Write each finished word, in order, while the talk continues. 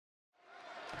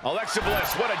Alexa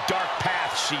Bliss, what a dark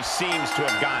path she seems to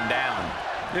have gone down.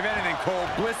 If anything, Cole,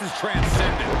 Bliss is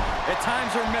transcendent. At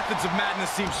times, her methods of madness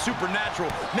seem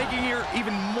supernatural, making her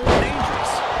even more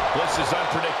dangerous. Bliss's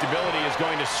unpredictability is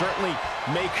going to certainly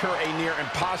make her a near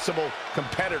impossible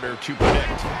competitor to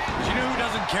predict. Do you know who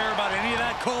doesn't care about any of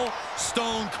that, Cole?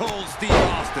 Stone Cold Steve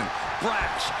Austin.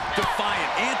 Brash,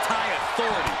 defiant,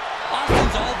 anti-authority.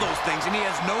 Austin's all those things, and he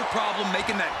has no problem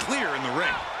making that clear in the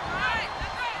ring.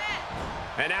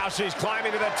 And now she's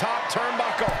climbing to the top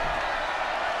turnbuckle.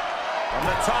 From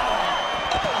the top.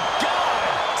 Oh,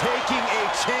 God! Taking a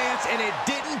chance, and it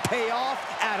didn't pay off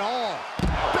at all.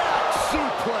 Back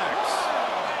suplex.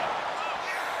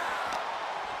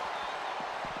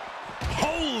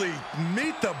 Holy,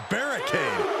 meet the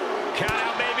barricade. Count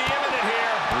out may be imminent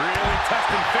here. Really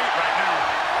testing fate right now.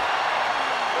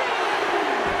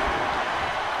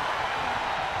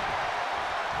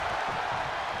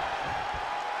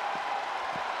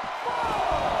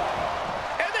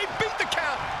 And they beat the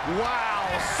count. Wow,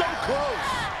 so close.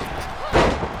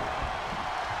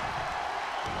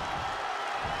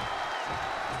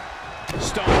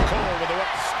 Stone Cold with a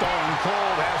whip. Stone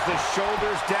Cold has the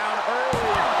shoulders down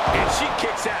early. And she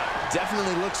kicks out.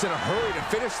 Definitely looks in a hurry to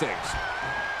finish things.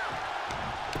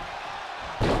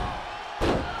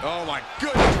 Oh, my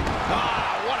goodness.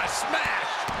 Ah, what a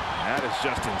smash. That is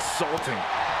just insulting.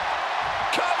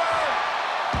 Cover!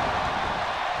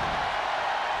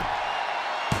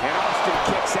 And Austin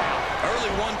kicks out.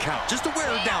 Early one count, just to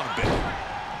wear her down a bit.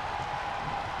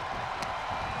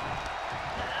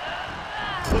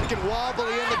 Looking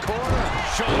wobbly in the corner.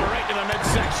 Shoulder right to the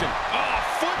midsection. Oh,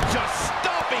 foot just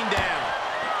stomping down.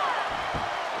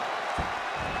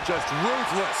 Just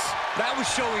ruthless. That was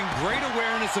showing great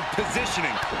awareness of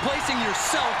positioning, placing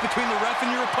yourself between the ref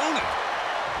and your opponent.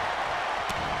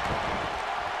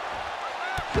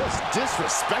 Just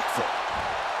disrespectful.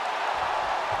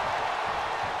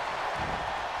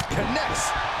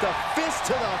 Connects the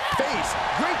fist to the face.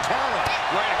 Great counter.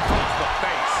 Right across the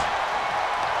face.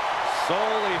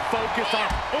 Solely focused on...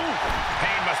 Ooh!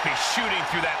 Pain must be shooting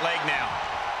through that leg now.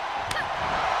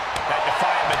 That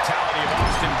defiant mentality of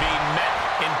Austin being met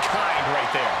in kind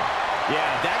right there. Yeah,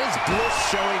 that is Bliss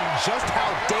showing just how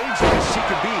dangerous she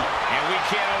could be. And we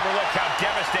can't overlook how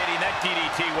devastating that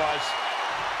DDT was.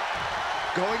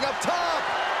 Going up top.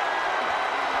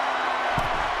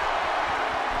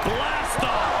 Blast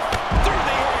off through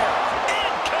the air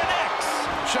and connects.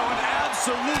 Showing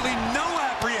absolutely no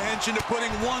apprehension to putting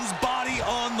one's body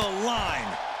on the line.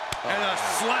 And a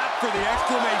slap for the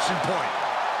exclamation point.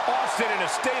 Austin in a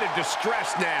state of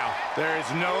distress now. There is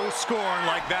no scorn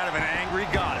like that of an angry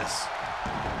goddess.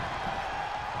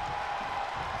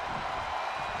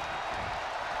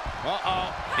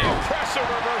 Uh-oh. Impressive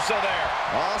reversal there.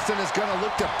 Austin is going to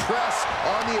look to press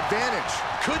on the advantage.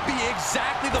 Could be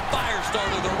exactly the fire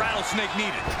starter the Rattlesnake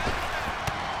needed.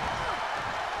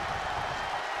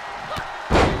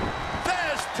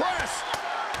 There's press.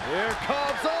 Here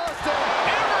comes Austin.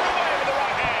 Hammered away with the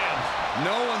right hand.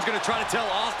 No one's going to try to tell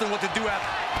Austin what to do after.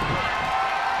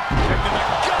 Into the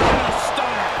gut and a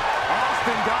stunner.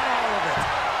 Austin got all of it.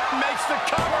 Makes the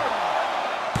cover.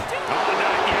 Oh,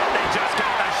 not yet. They just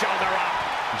got the shoulder up.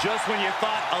 Just when you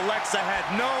thought Alexa had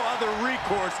no other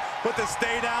recourse but to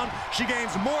stay down, she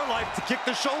gains more life to kick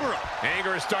the shoulder up.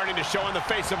 Anger is starting to show on the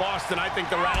face of Austin. I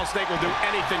think the Rattlesnake will do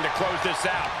anything to close this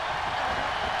out.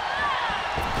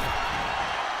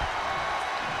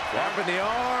 Dropping the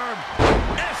arm.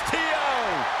 STO.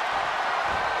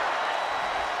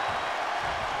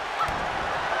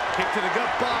 Kick to the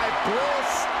gut by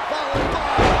Bliss. Followed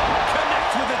by...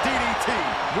 Connects with a DDT.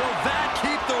 Will that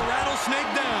keep the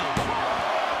Rattlesnake down?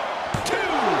 Two.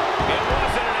 It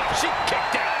wasn't enough. She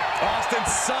kicked out. Austin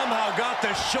somehow got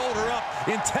the shoulder up.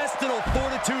 Intestinal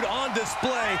fortitude on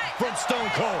display from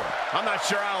Stone Cold. I'm not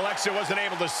sure how Alexa wasn't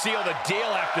able to seal the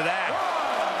deal after that.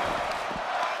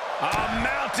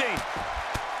 Mounting.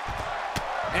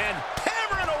 And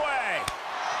hammering away.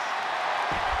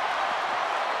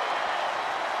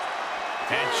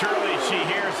 And surely she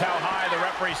hears how high the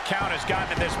referee's count has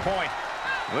gotten at this point.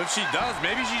 Well, if she does,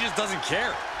 maybe she just doesn't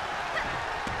care.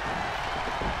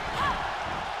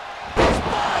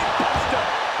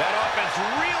 That offense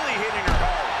really hitting her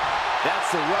hard. That's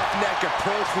the roughneck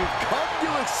approach we've come to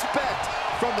expect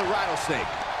from the Rattlesnake.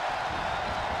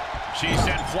 She's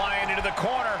sent flying into the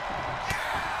corner.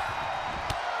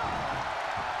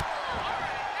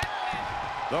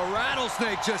 The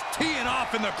Rattlesnake just teeing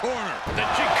off in the corner. Then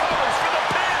she covers for the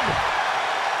pin.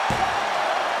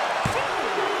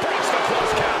 Breaks the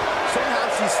close count. Somehow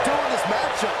she's still in this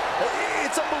matchup.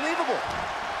 It's unbelievable.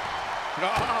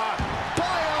 Ah,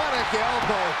 Bionic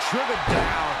elbow driven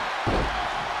down.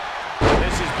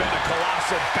 This has been a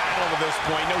colossal battle to this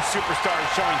point. No superstar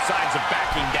is showing signs of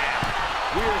backing down.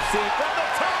 We are seeing from the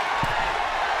top.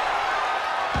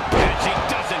 And she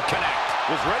doesn't connect.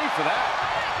 Was ready for that.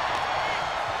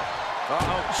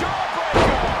 Uh-oh.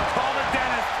 Jawbreaker. Call the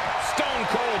dentist. Stone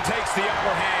Cold takes the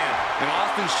upper hand. And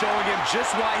Austin showing him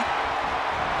just why.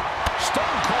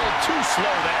 Stone Cold too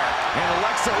slow there. And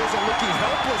Alexa isn't looking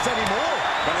helpless anymore.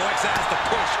 But Alexa has to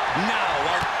push now.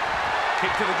 Kick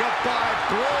to the gut by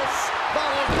Bliss.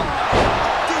 Followed by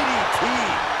DDT.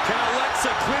 Can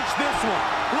Alexa clinch this one?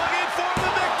 Looking for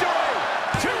the victory.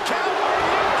 2 count. Are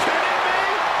you kidding me?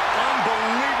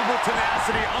 Unbelievable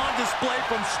tenacity on display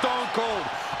from Stone Cold.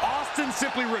 Austin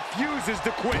simply refuses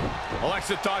to quit.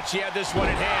 Alexa thought she had this one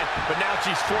in hand, but now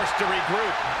she's forced to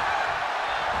regroup.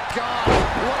 God,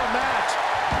 what a match.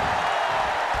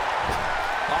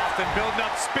 Austin building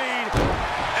up speed.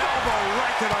 Elbow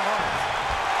right to the heart.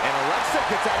 And Alexa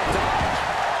gets out of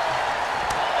dodge.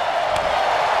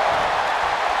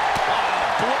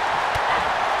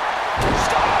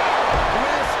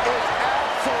 Bliss is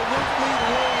absolutely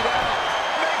laid out.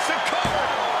 Makes a cover.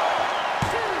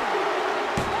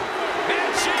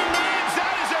 And she wins.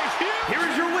 That is a huge... Here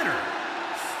is your winner,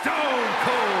 Stone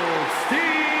Cold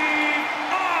Steve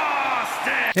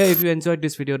Austin. Hey, if you enjoyed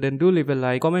this video, then do leave a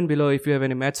like, comment below if you have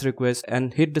any match requests,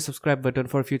 and hit the subscribe button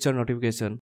for future notification.